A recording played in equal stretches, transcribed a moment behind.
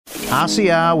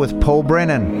RCR with Paul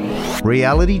Brennan,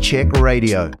 Reality Check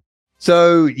Radio.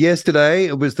 So yesterday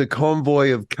it was the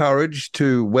Convoy of Courage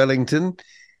to Wellington,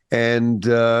 and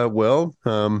we'll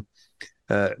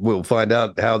find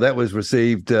out how that was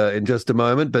received in just a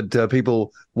moment. But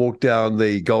people walked down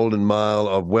the Golden Mile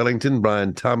of Wellington.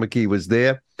 Brian Tamaki was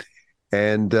there,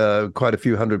 and quite a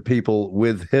few hundred people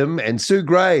with him. And Sue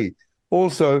Gray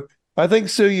also. I think,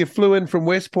 Sue, you flew in from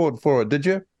Westport for it, did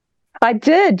you? I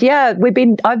did, yeah.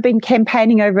 I've been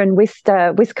campaigning over in West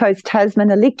Coast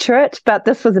Tasman electorate, but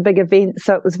this was a big event,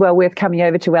 so it was well worth coming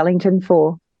over to Wellington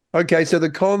for. Okay, so the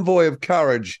Convoy of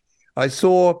Courage. I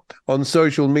saw on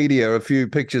social media a few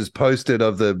pictures posted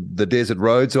of the desert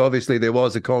road. So obviously there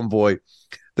was a convoy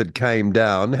that came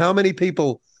down. How many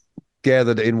people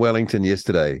gathered in Wellington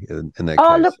yesterday in that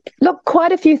case? Look,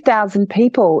 quite a few thousand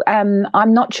people. I'm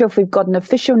not sure if we've got an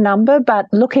official number, but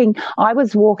I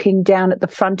was walking down at the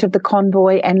front of the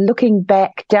convoy and looking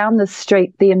back down the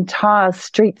street, the entire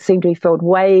street seemed to be filled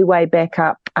way, way back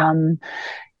up.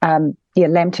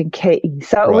 Lambton Quay.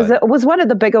 So it was one of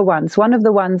the bigger ones, one of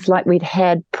the ones like we'd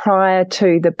had prior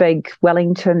to the big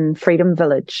Wellington Freedom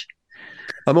Village.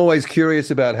 I'm always curious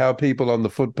about how people on the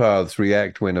footpaths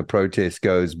react when a protest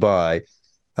goes by.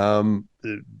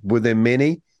 Were there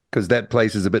many? Because that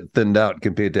place is a bit thinned out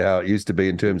compared to how it used to be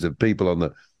in terms of people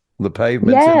on the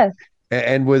pavements. Yeah.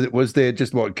 And was there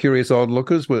just curious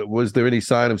onlookers? Was there any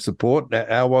sign of support?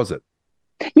 How was it?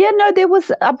 Yeah, no, there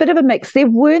was a bit of a mix. There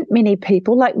weren't many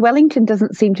people. Like Wellington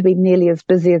doesn't seem to be nearly as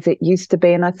busy as it used to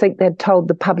be. And I think they'd told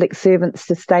the public servants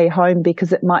to stay home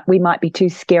because we might be too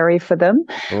scary for them.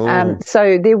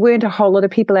 So there weren't a whole lot of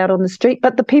people out on the street.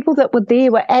 But the people that were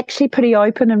there were actually pretty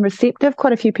open and receptive.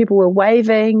 Quite a few people were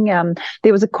waving.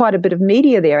 There was quite a bit of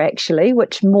media there, actually,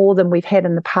 which more than we've had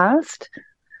in the past.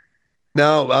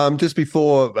 Now, just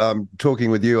before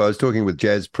talking with you, I was talking with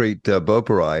Jaspreet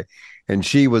Boparai, and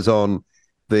she was on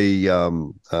the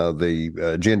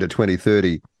Agenda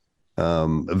 2030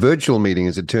 virtual meeting,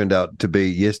 as it turned out to be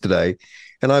yesterday.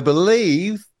 And I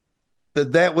believe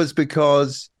that was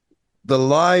because the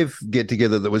live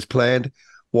get-together that was planned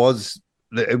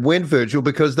it went virtual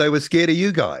because they were scared of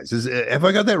you guys. Have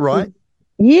I got that right?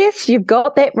 Yes, you've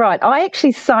got that right. I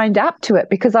actually signed up to it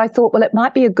because I thought, well, it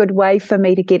might be a good way for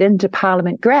me to get into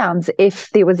Parliament grounds if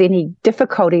there was any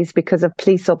difficulties because of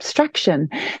police obstruction.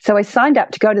 So I signed up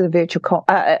to go to the virtual,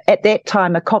 at that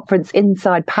time, a conference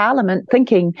inside Parliament,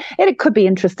 thinking it could be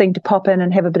interesting to pop in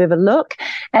and have a bit of a look.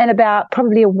 And about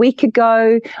probably a week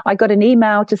ago, I got an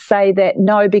email to say that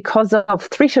no, because of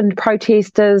threatened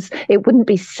protesters, it wouldn't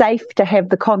be safe to have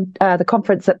the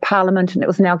conference at Parliament, and it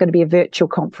was now going to be a virtual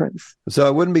conference.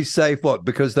 So it wouldn't be safe,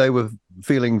 because they were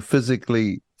feeling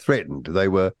physically threatened. They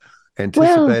were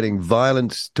anticipating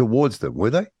violence towards them, were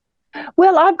they?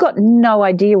 Well, I've got no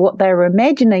idea what they were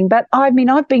imagining, but I mean,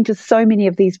 I've been to so many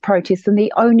of these protests, and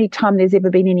the only time there's ever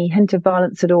been any hint of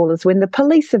violence at all is when the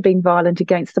police have been violent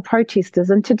against the protesters.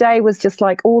 And today was just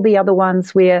like all the other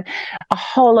ones where a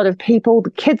whole lot of people,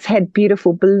 the kids had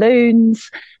beautiful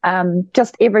balloons,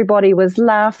 just everybody was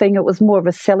laughing. It was more of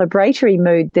a celebratory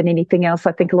mood than anything else.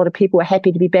 I think a lot of people were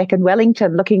happy to be back in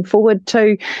Wellington, looking forward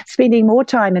to spending more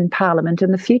time in Parliament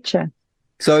in the future.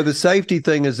 So the safety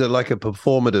thing is like a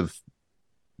performative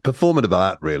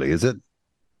art, really, is it?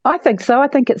 I think so. I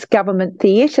think it's government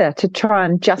theatre to try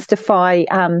and justify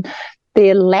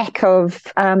their lack of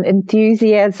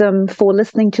enthusiasm for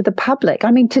listening to the public.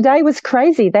 I mean, today was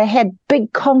crazy. They had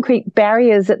big concrete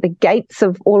barriers at the gates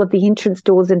of all of the entrance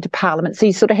doors into Parliament, so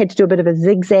you sort of had to do a bit of a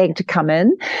zigzag to come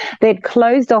in. They'd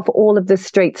closed off all of the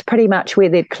streets pretty much where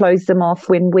they'd closed them off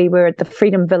when we were at the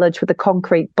Freedom Village with the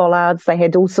concrete bollards. They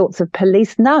had all sorts of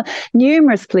police,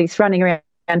 numerous police running around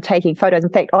taking photos. In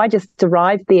fact, I just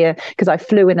arrived there because I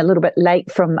flew in a little bit late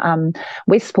from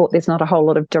Westport. There's not a whole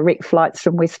lot of direct flights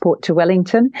from Westport to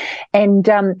Wellington. And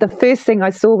the first thing I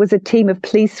saw was a team of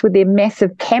police with their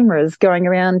massive cameras going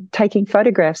around taking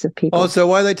photographs of people. Oh, so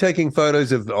why are they taking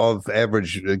photos of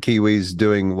average Kiwis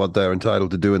doing what they're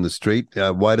entitled to do in the street?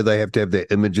 Why do they have to have their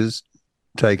images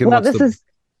taken? Well,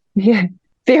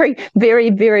 very, very,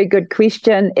 very good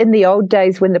question. In the old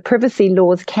days, when the privacy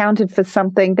laws counted for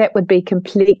something, that would be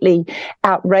completely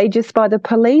outrageous by the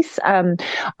police.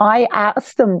 I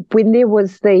asked them when there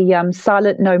was the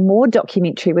Silent No More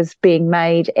documentary was being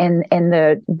made, and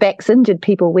the Vax injured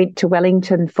people went to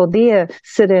Wellington for their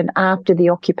sit-in after the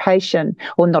occupation,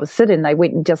 or not a sit-in, they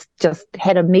went and just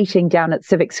had a meeting down at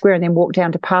Civic Square and then walked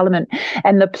down to Parliament.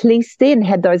 And the police then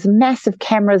had those massive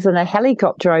cameras and a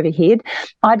helicopter overhead.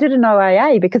 I did an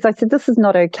OAA because I said, this is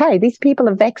not okay. These people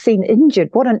are vaccine injured.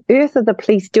 What on earth are the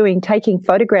police doing taking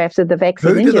photographs of the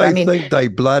vaccine injured? Who do they think they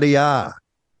bloody are?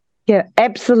 Yeah,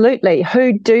 absolutely.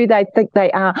 Who do they think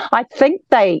they are? I think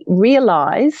they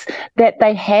realise that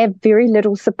they have very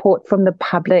little support from the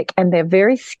public and they're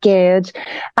very scared.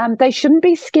 They shouldn't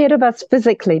be scared of us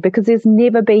physically because there's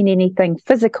never been anything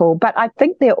physical, but I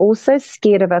think they're also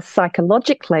scared of us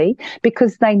psychologically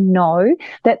because they know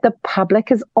that the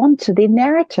public is onto their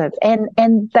narrative and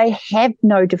they have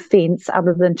no defence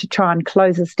other than to try and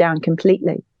close us down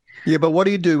completely. Yeah, but what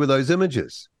do you do with those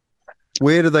images?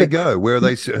 Where do they go? Where are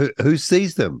they? Who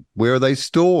sees them? Where are they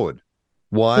stored?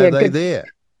 Why are they there?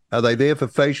 Are they there for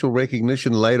facial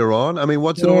recognition later on? I mean,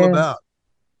 what's it all about?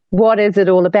 What is it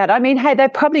all about? I mean, hey,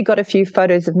 they've probably got a few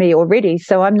photos of me already,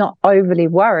 so I'm not overly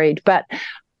worried. But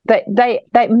they,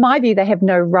 in my view, they have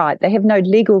no right. They have no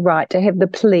legal right to have the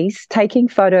police taking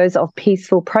photos of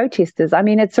peaceful protesters. I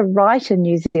mean, it's a right in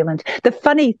New Zealand. The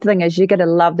funny thing is, you're going to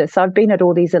love this. I've been at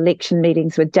all these election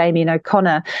meetings with Damien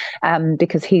O'Connor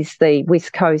because he's the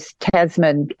West Coast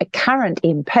Tasman current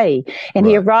MP, and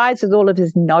he arrives with all of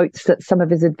his notes that some of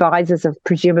his advisors have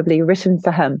presumably written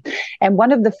for him. And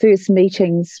one of the first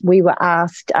meetings, we were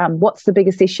asked, what's the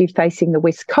biggest issue facing the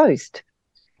West Coast?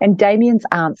 And Damien's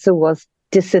answer was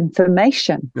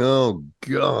disinformation. Oh,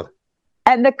 God.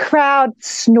 And the crowd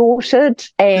snorted.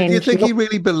 And do you think he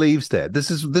really believes that? This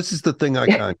is the thing I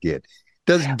can't get.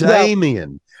 Does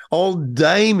Damien,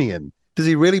 does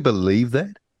he really believe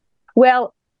that?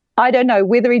 Well, I don't know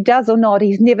whether he does or not.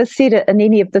 He's never said it in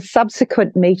any of the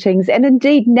subsequent meetings. And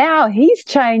indeed, now he's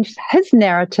changed his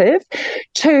narrative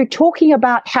to talking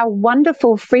about how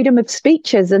wonderful freedom of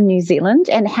speech is in New Zealand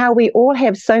and how we all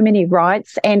have so many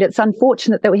rights. And it's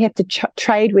unfortunate that we have to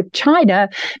trade with China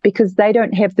because they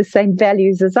don't have the same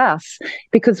values as us,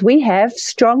 because we have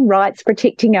strong rights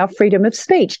protecting our freedom of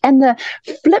speech. And the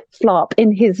flip-flop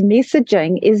in his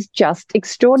messaging is just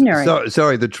extraordinary.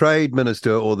 Sorry, the trade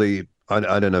minister or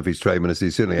I don't know if he's trade minister,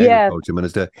 he's certainly agriculture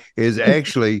minister, is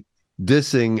actually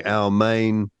dissing our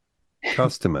main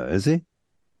customer, is he?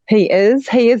 He is.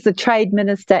 He is the trade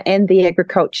minister and the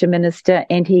agriculture minister,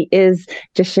 and he is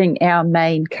dishing our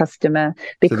main customer.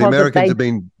 Because so the Americans have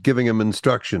been giving him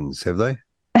instructions, have they?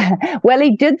 Well,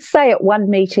 he did say at one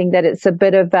meeting that it's a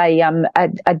bit of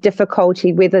a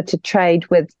difficulty whether to trade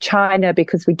with China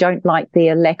because we don't like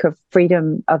their lack of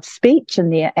freedom of speech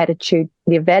and their attitude,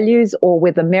 their values, or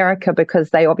with America because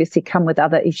they obviously come with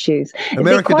other issues.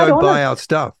 America don't buy our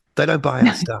stuff. They don't buy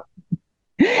our stuff.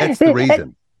 That's the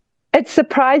reason. It's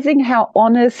surprising how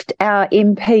honest our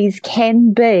MPs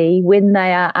can be when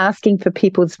they are asking for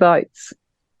people's votes.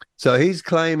 So he's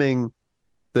claiming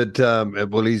that,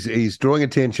 he's drawing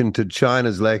attention to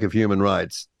China's lack of human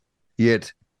rights,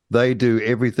 yet they do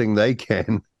everything they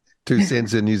can to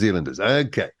censor New Zealanders.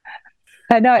 Okay.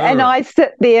 I know, and I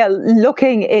sit there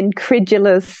looking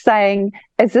incredulous, saying,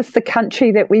 is this the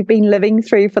country that we've been living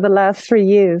through for the last 3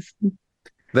 years?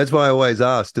 That's why I always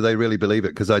ask, do they really believe it?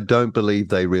 Because I don't believe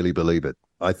they really believe it.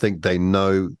 I think they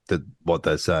know that what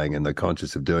they're saying and they're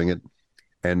conscious of doing it.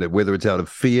 And whether it's out of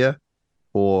fear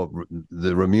or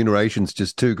the remuneration's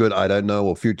just too good, I don't know,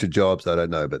 or future jobs, I don't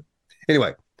know. But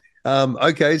anyway,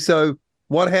 okay, so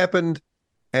what happened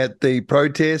at the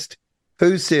protest?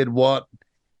 Who said what?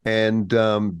 And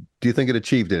do you think it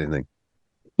achieved anything?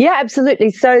 Yeah,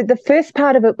 absolutely. So the first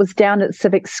part of it was down at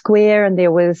Civic Square, and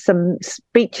there was some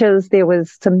speeches, there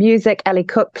was some music, Ali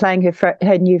Cook playing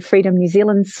her new Freedom New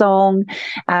Zealand song,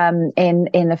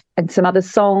 and some other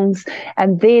songs.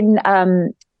 And then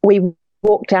we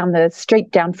walked down the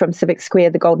street, down from Civic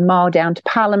Square, the Golden Mile, down to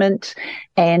Parliament,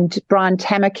 and Brian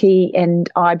Tamaki and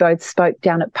I both spoke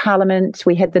down at Parliament.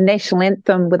 We had the national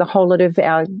anthem with a whole lot of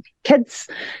our kids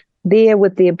there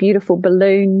with their beautiful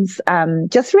balloons,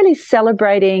 just really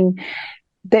celebrating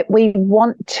that we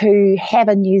want to have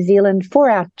a New Zealand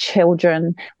for our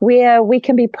children where we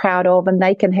can be proud of and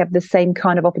they can have the same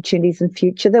kind of opportunities in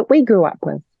future that we grew up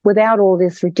with, without all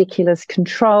this ridiculous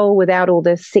control, without all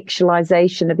this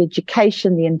sexualization of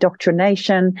education, the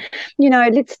indoctrination. You know,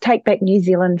 let's take back New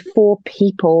Zealand for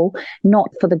people,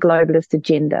 not for the globalist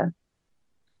agenda.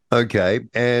 Okay,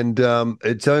 and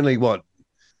it's only,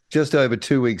 just over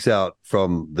 2 weeks out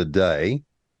from the day.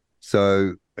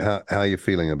 So how are you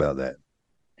feeling about that?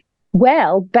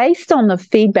 Well, based on the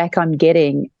feedback I'm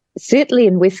getting, certainly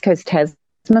in West Coast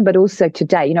Tasman, but also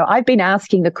today, you know, I've been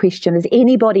asking the question, is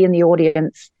anybody in the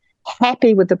audience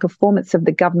happy with the performance of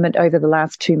the government over the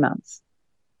last 2 months,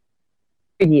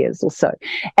 2 years or so?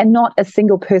 And not a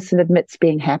single person admits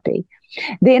being happy.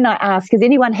 Then I ask, is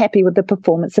anyone happy with the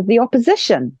performance of the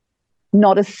opposition?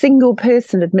 Not a single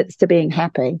person admits to being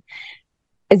happy.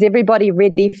 is everybody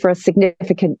ready for a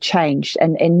significant change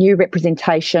and new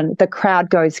representation? The crowd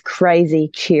goes crazy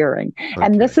cheering. Okay.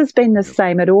 And this has been the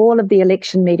same at all of the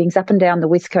election meetings up and down the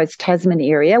West Coast Tasman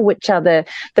area, which are the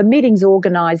meetings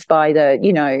organised by the,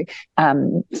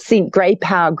 grey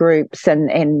power groups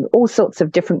and all sorts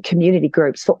of different community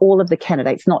groups for all of the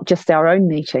candidates, not just our own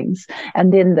meetings.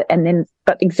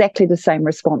 But exactly the same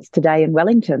response today in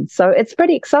Wellington. So it's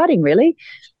pretty exciting, really.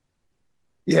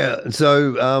 Yeah.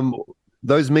 So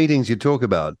those meetings you talk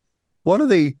about,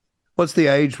 what's the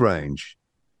age range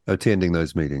attending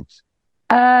those meetings?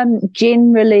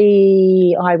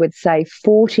 Generally, I would say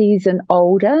 40s and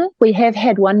older. We have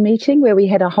had one meeting where we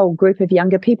had a whole group of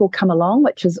younger people come along,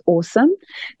 which is awesome,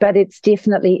 but it's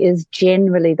definitely is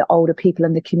generally the older people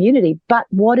in the community. But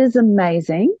what is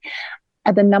amazing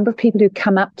are the number of people who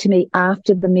come up to me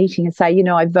after the meeting and say,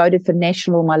 I voted for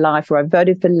National all my life, or I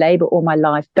voted for Labour all my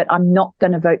life, but I'm not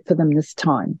going to vote for them this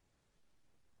time.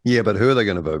 Yeah, but who are they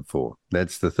going to vote for?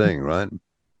 That's the thing, right?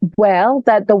 Well,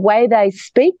 that the way they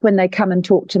speak when they come and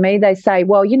talk to me, they say,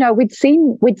 well, we'd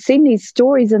seen these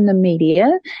stories in the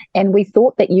media and we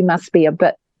thought that you must be a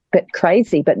bit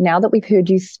crazy, but now that we've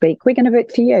heard you speak, we're going to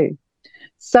vote for you.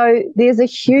 So there's a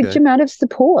huge amount of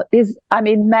support. Maybe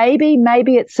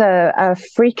it's a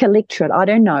freak electorate. I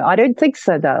don't know. I don't think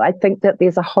so, though. I think that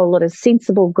there's a whole lot of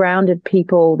sensible, grounded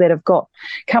people that have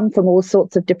come from all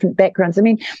sorts of different backgrounds.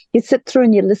 You sit through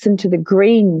and you listen to the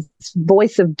Greens'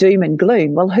 voice of doom and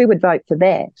gloom. Well, who would vote for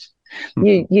that?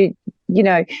 You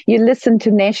listen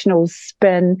to National's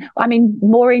spin.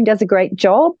 Maureen does a great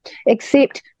job,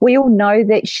 except we all know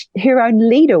that her own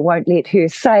leader won't let her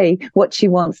say what she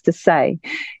wants to say.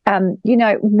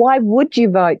 Why would you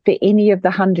vote for any of the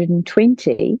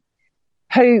 120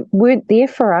 who weren't there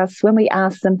for us when we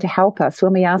asked them to help us,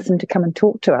 when we asked them to come and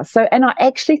talk to us? And I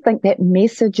actually think that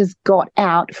message has got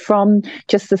out from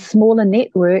just the smaller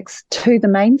networks to the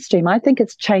mainstream. I think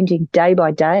it's changing day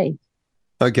by day.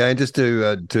 Okay, and just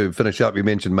to finish up, you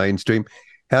mentioned mainstream.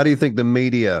 How do you think the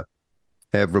media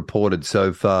have reported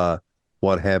so far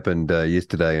what happened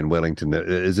yesterday in Wellington?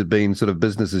 Has it been sort of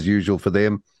business as usual for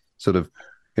them,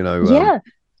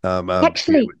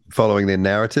 actually following their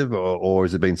narrative, or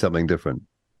has it been something different?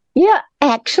 Yeah,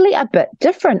 actually a bit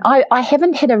different. I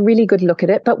haven't had a really good look at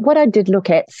it, but what I did look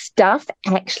at, Stuff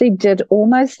actually did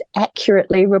almost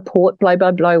accurately report blow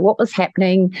by blow what was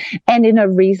happening, and in a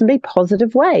reasonably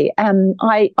positive way.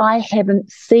 I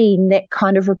haven't seen that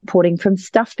kind of reporting from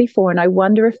Stuff before, and I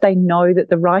wonder if they know that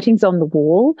the writing's on the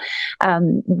wall.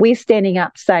 We're standing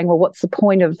up saying, well, what's the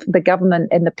point of the government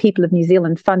and the people of New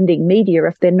Zealand funding media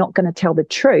if they're not going to tell the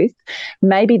truth?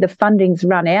 Maybe the funding's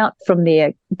run out from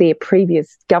their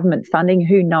previous government funding,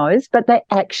 who knows? But they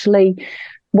actually,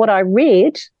 what I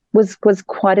read was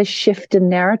quite a shift in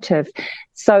narrative.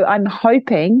 So I'm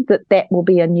hoping that will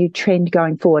be a new trend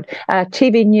going forward.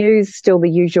 TV news, still the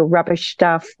usual rubbish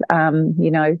stuff.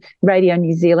 Radio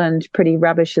New Zealand, pretty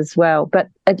rubbish as well. But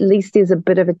at least there's a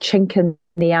bit of a chink in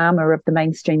the armour of the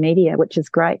mainstream media, which is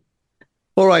great.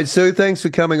 All right, Sue, thanks for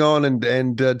coming on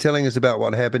and telling us about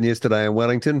what happened yesterday in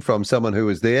Wellington from someone who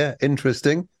was there.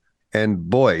 Interesting. And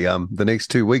boy, the next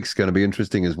 2 weeks going to be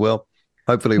interesting as well.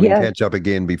 Hopefully we'll catch up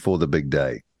again before the big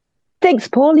day. Thanks,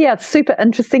 Paul. Yeah, it's super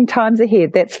interesting times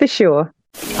ahead, that's for sure.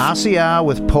 RCR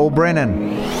with Paul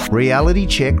Brennan, Reality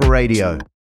Check Radio.